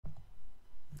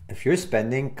If you're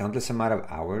spending countless amount of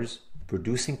hours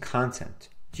producing content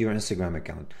to your Instagram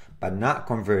account, but not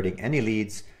converting any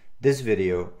leads, this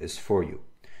video is for you.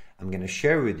 I'm going to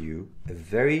share with you a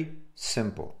very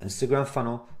simple Instagram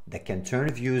funnel that can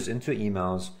turn views into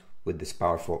emails with this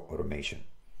powerful automation.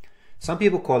 Some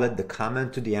people call it the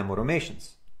comment to DM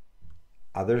automations.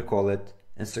 Others call it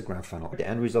Instagram funnel. The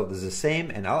end result is the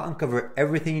same, and I'll uncover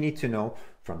everything you need to know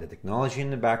from the technology in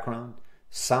the background,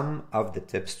 some of the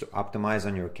tips to optimize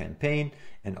on your campaign,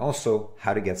 and also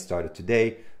how to get started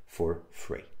today for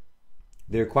free.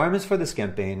 The requirements for this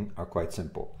campaign are quite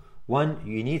simple. One,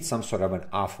 you need some sort of an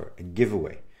offer, a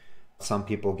giveaway. Some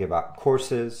people give out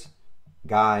courses,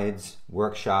 guides,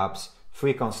 workshops,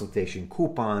 free consultation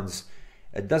coupons.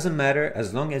 It doesn't matter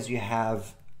as long as you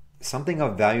have something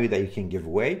of value that you can give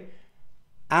away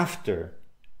after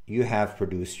you have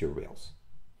produced your reels.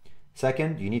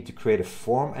 Second, you need to create a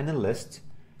form and a list.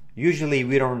 Usually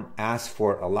we don't ask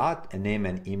for a lot. A name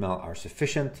and email are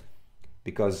sufficient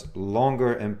because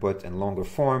longer input and longer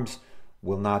forms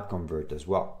will not convert as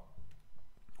well.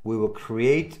 We will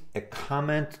create a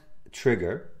comment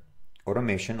trigger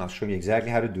automation. I'll show you exactly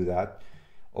how to do that.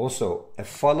 Also, a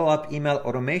follow-up email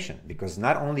automation, because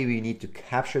not only we need to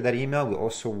capture that email, we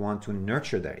also want to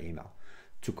nurture that email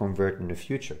to convert in the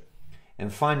future.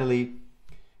 And finally,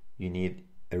 you need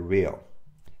a reel,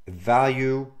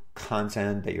 value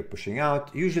content that you're pushing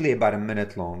out, usually about a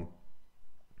minute long,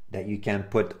 that you can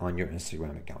put on your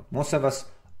Instagram account. Most of us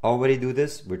already do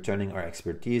this. We're turning our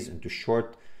expertise into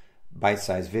short,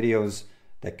 bite-sized videos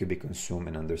that could be consumed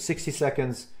in under 60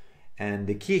 seconds. And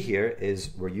the key here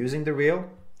is we're using the reel,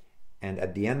 and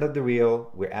at the end of the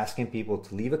reel, we're asking people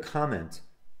to leave a comment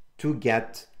to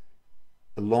get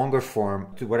a longer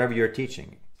form to whatever you're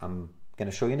teaching. I'm going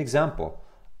to show you an example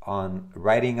on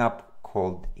writing up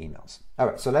cold emails. All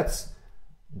right, so let's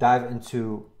dive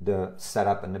into the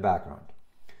setup in the background.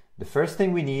 The first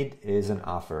thing we need is an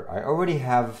offer. I already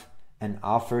have an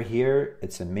offer here.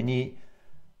 It's a mini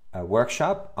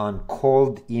workshop on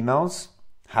cold emails,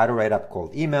 how to write up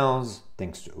cold emails,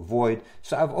 things to avoid.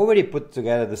 So I've already put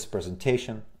together this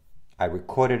presentation. I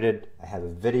recorded it. I have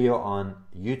a video on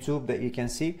YouTube that you can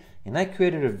see, and I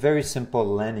created a very simple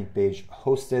landing page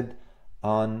hosted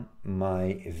on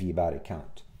my VBOUT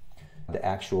account. The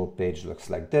actual page looks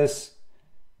like this.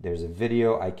 There's a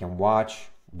video I can watch.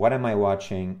 What am I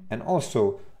watching? And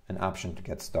also an option to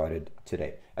get started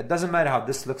today. It doesn't matter how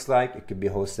this looks like. It could be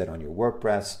hosted on your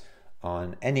WordPress,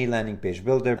 on any landing page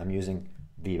builder. I'm using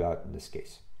VBOUT in this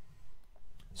case.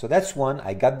 So that's one.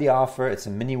 I got the offer. It's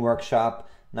a mini workshop.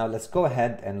 Now let's go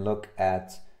ahead and look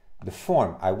at the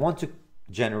form. I want to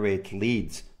generate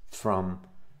leads from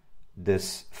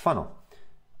this funnel.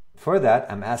 For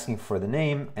that, I'm asking for the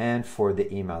name and for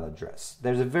the email address.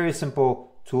 There's a very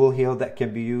simple tool here that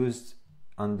can be used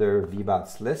under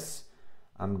VBOUT's lists.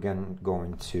 I'm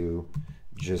going to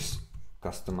just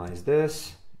customize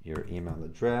this, your email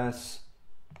address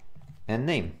and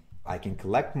name. I can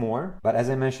collect more, but as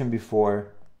I mentioned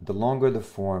before, the longer the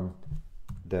form,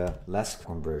 the less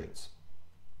conversions.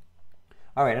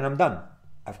 All right, and I'm done.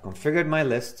 I've configured my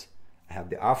list. I have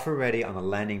the offer ready on a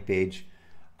landing page.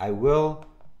 I will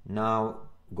now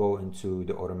go into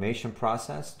the automation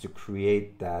process to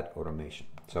create that automation.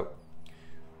 So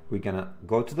we're gonna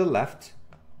go to the left,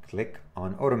 click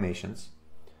on automations,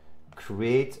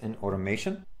 create an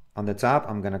automation. On the top,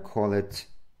 I'm gonna call it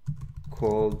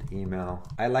cold email.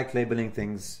 I like labeling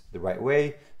things the right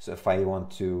way, so if I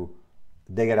want to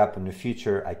dig it up in the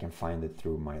future, I can find it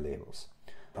through my labels.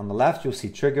 On the left, you'll see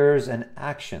triggers and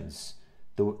actions.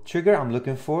 The trigger I'm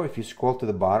looking for, if you scroll to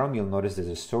the bottom, you'll notice there's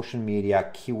a social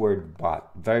media keyword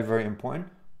bot. Very, very important.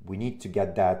 We need to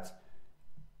get that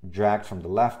dragged from the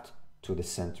left to the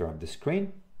center of the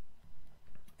screen.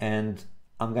 And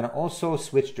I'm gonna also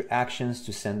switch to actions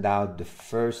to send out the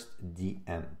first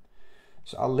DM.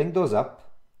 So I'll link those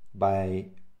up by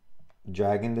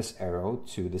dragging this arrow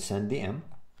to the send DM.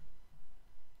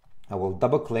 I will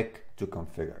double click to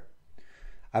configure.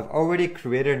 I've already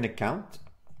created an account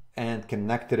and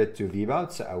connected it to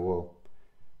VBOUT, so I will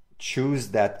choose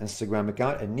that Instagram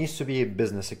account. It needs to be a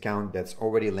business account that's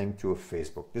already linked to a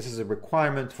Facebook. This is a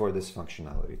requirement for this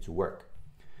functionality to work.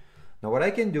 Now what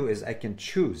I can do is I can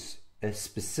choose a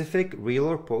specific reel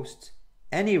or post,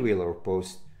 any reel or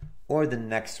post, or the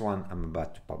next one I'm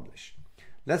about to publish.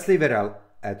 Let's leave it out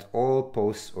at all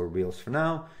posts or reels for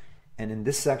now. And in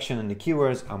this section in the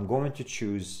keywords, I'm going to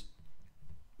choose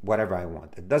whatever I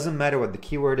want. It doesn't matter what the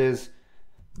keyword is,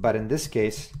 but in this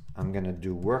case, I'm gonna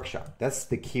do workshop. That's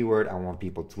the keyword I want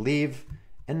people to leave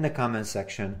in the comment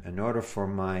section in order for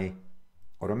my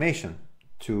automation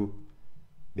to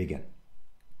begin.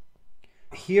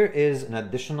 Here is an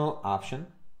additional option.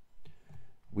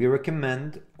 We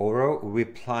recommend auto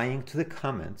replying to the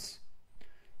comments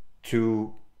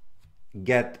to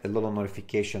get a little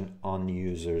notification on the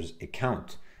user's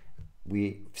account.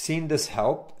 We've seen this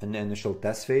help in the initial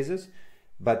test phases,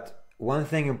 but one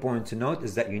thing important to note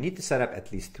is that you need to set up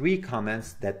at least 3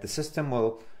 comments that the system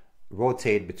will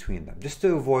rotate between them, just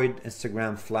to avoid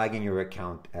Instagram flagging your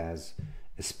account as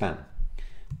a spam.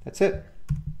 That's it.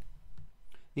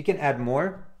 You can add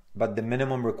more, but the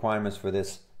minimum requirements for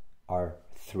this are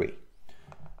 3.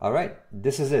 All right,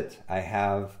 this is it. I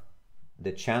have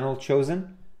the channel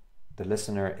chosen. The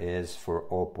listener is for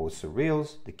all posts or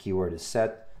reels. The keyword is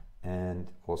set, and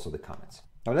also the comments.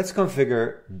 Now let's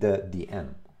configure the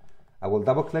DM. I will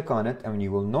double click on it, and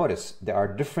you will notice there are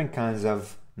different kinds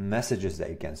of messages that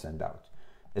you can send out.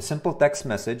 A simple text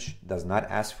message does not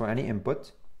ask for any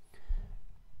input.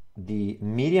 The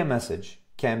media message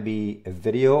can be a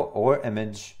video or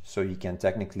image, so you can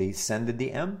technically send a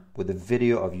DM with a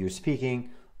video of you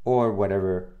speaking or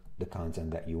whatever the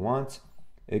content that you want.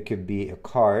 It could be a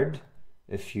card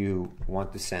if you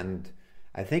want to send.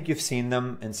 I think you've seen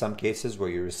them in some cases where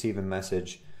you receive a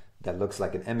message that looks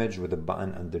like an image with a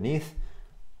button underneath.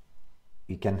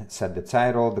 You can set the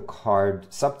title, the card,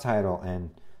 subtitle, and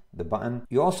the button.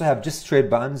 You also have just straight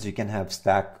buttons. You can have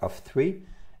stack of 3.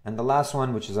 And the last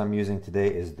one, which is I'm using today,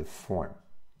 is the form.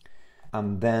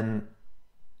 I'm then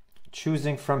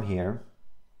choosing from here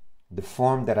the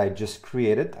form that I just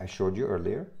created. I showed you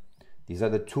earlier. These are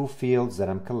the 2 fields that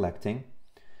I'm collecting.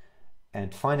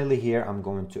 And finally here, I'm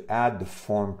going to add the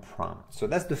form prompt. So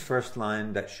that's the first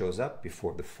line that shows up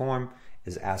before the form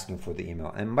is asking for the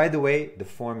email. And by the way, the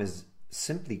form is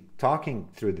simply talking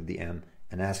through the DM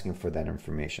and asking for that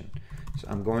information. So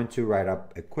I'm going to write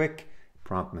up a quick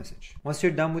prompt message. Once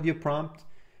you're done with your prompt,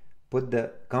 put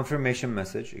the confirmation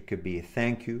message. It could be a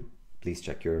thank you. Please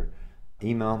check your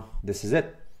email. This is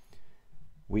it.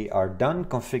 We are done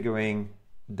configuring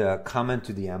the comment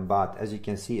to the bot. As you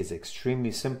can see, it's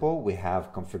extremely simple. We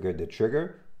have configured the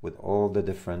trigger with all the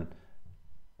different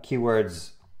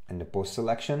keywords and the post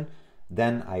selection.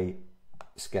 Then I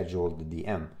scheduled the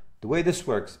DM. The way this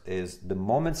works is the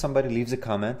moment somebody leaves a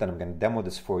comment, and I'm going to demo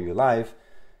this for you live,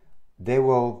 they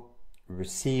will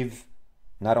receive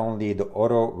not only the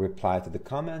auto reply to the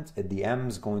comment, a DM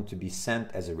is going to be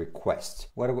sent as a request.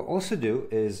 What I will also do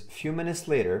is a few minutes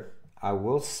later, I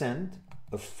will send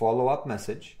a follow-up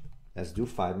message. Let's do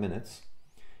 5 minutes.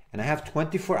 And I have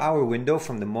 24-hour window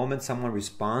from the moment someone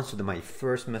responds to my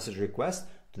first message request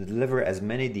to deliver as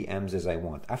many DMs as I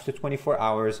want. After 24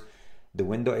 hours, the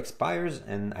window expires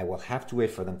and I will have to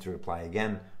wait for them to reply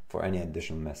again for any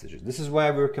additional messages. This is why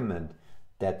I recommend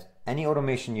that any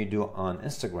automation you do on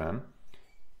Instagram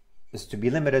is to be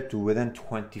limited to within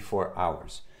 24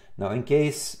 hours. Now, in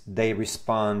case they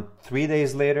respond 3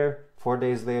 days later, 4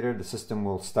 days later, the system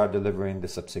will start delivering the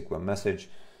subsequent message.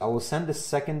 I will send the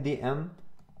second DM,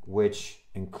 which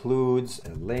includes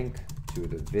a link to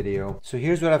the video. So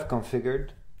here's what I've configured.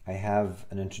 I have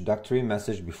an introductory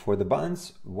message before the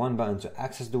buttons, 1 button to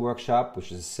access the workshop,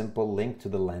 which is a simple link to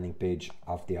the landing page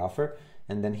of the offer.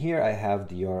 And then here I have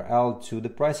the URL to the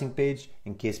pricing page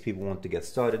in case people want to get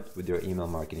started with their email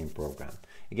marketing program.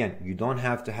 Again, you don't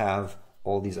have to have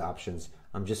all these options.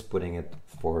 I'm just putting it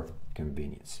for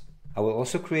convenience. I will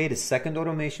also create a second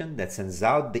automation that sends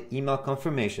out the email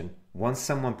confirmation once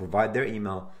someone provides their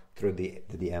email through the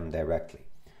DM directly.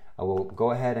 I will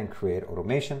go ahead and create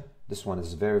automation. This one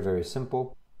is very, very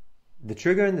simple. The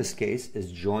trigger in this case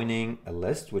is joining a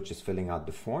list, which is filling out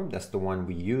the form. That's the one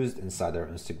we used inside our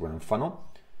Instagram funnel.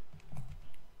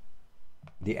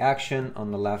 The action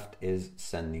on the left is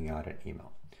sending out an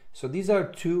email. So these are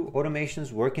 2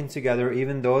 automations working together.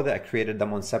 Even though that I created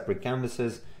them on separate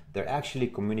canvases, they're actually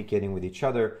communicating with each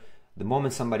other. The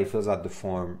moment somebody fills out the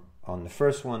form on the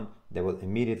first one, they will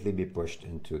immediately be pushed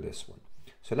into this one.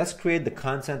 So let's create the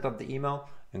content of the email,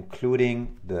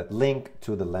 including the link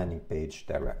to the landing page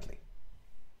directly.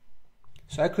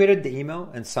 So I created the email,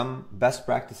 and some best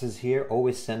practices here: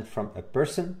 always send from a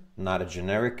person, not a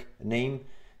generic name.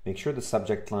 Make sure the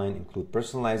subject line include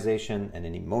personalization and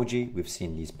an emoji. We've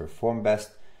seen these perform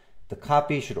best. The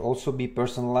copy should also be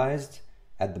personalized.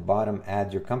 At the bottom,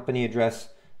 add your company address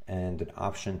and an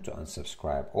option to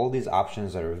unsubscribe. All these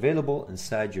options are available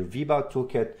inside your VBOUT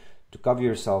toolkit to cover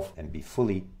yourself and be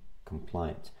fully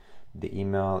compliant. The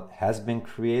email has been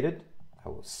created. I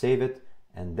will save it,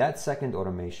 and that second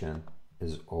automation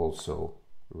is also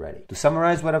ready. To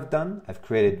summarize what I've done, I've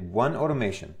created 1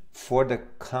 automation for the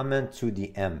comment to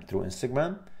DM through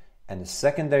Instagram, and a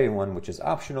secondary one, which is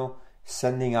optional,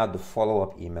 sending out the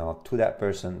follow-up email to that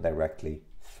person directly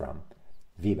from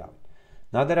VBOUT.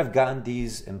 Now that I've gotten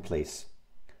these in place,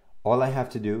 all I have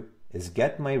to do is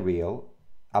get my reel,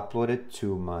 upload it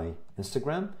to my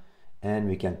Instagram, and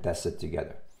we can test it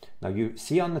together. Now you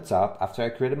see on the top, after I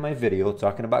created my video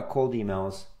talking about cold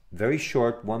emails, very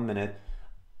short, 1 minute,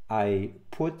 I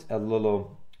put a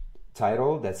little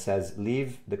title that says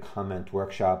leave the comment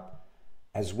workshop,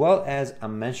 as well as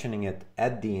I'm mentioning it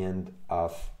at the end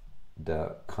of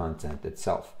the content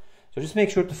itself. So just make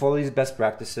sure to follow these best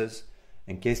practices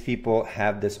in case people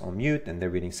have this on mute and they're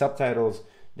reading subtitles,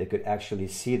 they could actually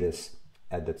see this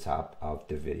at the top of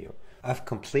the video. I've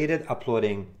completed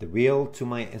uploading the reel to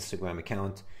my Instagram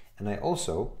account, and I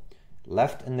also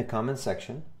left in the comment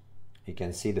section, you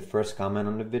can see the first comment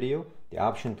on the video, the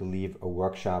option to leave a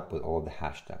workshop with all the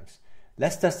hashtags.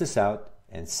 Let's test this out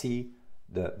and see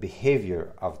the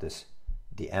behavior of this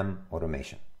DM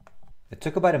automation. It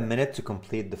took about a minute to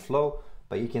complete the flow,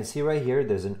 but you can see right here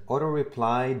there's an auto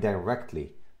reply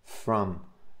directly from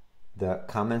the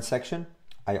comment section.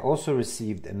 I also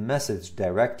received a message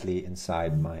directly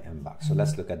inside my inbox. So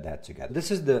let's look at that together.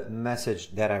 This is the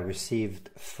message that I received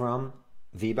from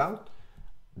VBOUT.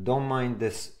 Don't mind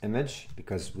this image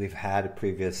because we've had a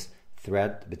previous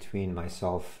thread between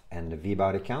myself and the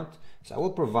VBOUT account. So I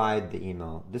will provide the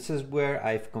email. This is where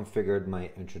I've configured my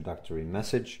introductory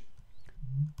message.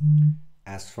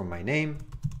 Ask for my name.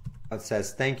 It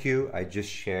says, thank you, I just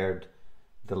shared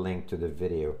the link to the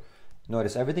video.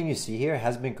 Notice everything you see here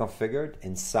has been configured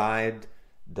inside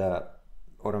the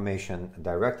automation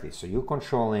directly. So you're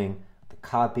controlling the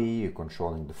copy, you're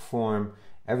controlling the form,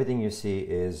 everything you see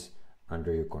is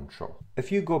under your control.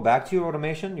 If you go back to your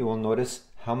automation, you will notice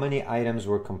how many items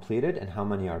were completed and how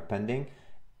many are pending.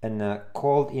 In the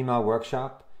cold email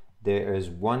workshop, there is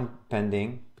one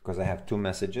pending because I have 2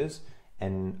 messages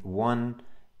and one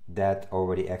that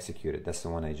already executed. That's the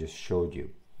one I just showed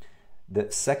you.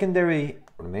 The secondary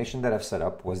automation that I've set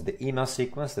up was the email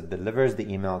sequence that delivers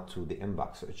the email to the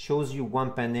inbox. So it shows you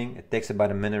one pending. It takes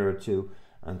about a minute or 2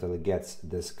 until it gets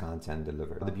this content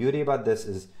delivered. The beauty about this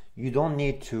is you don't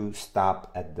need to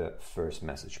stop at the first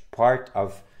message. Part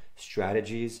of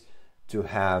strategies to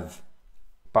have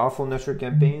powerful nurture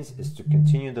campaigns is to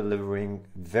continue delivering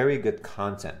very good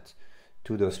content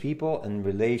to those people in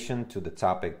relation to the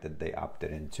topic that they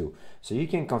opted into. So you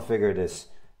can configure this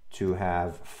to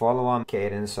have follow-on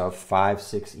cadence of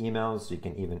 5-6 emails. You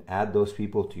can even add those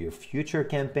people to your future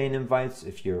campaign invites.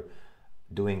 If you're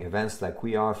doing events like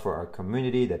we are for our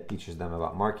community that teaches them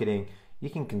about marketing,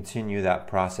 you can continue that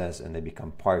process and they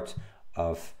become part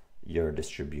of your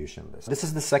distribution list. This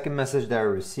is the second message that I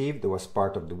received that was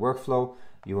part of the workflow.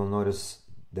 You will notice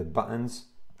the buttons.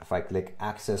 If I click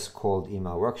access cold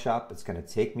email workshop, it's going to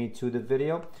take me to the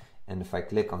video. And if I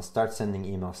click on start sending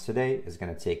emails today, it's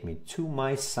going to take me to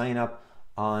my sign up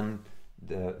on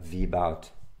the VBOUT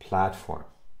platform.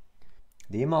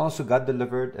 The email also got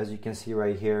delivered, as you can see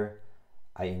right here.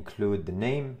 I include the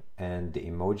name and the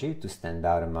emoji to stand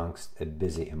out amongst a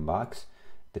busy inbox.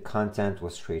 The content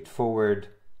was straightforward,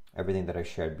 everything that I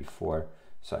shared before.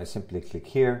 So I simply click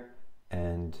here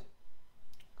and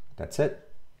that's it.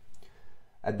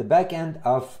 At the back end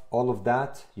of all of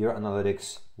that, your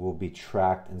analytics will be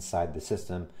tracked inside the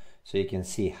system so you can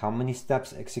see how many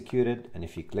steps executed, and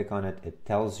if you click on it, it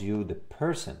tells you the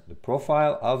person, the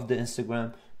profile of the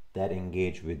Instagram that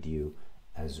engaged with you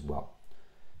as well.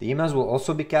 The emails will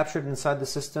also be captured inside the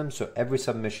system, so every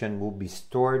submission will be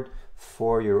stored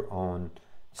for your own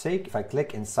sake. If I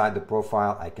click inside the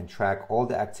profile, I can track all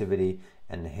the activity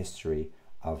and the history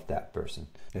of that person.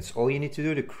 That's all you need to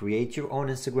do to create your own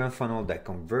Instagram funnel that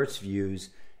converts views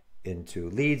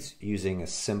into leads using a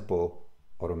simple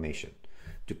automation.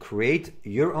 To create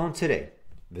your own today,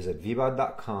 visit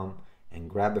VBOUT.com and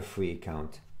grab a free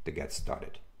account to get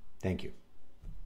started. Thank you.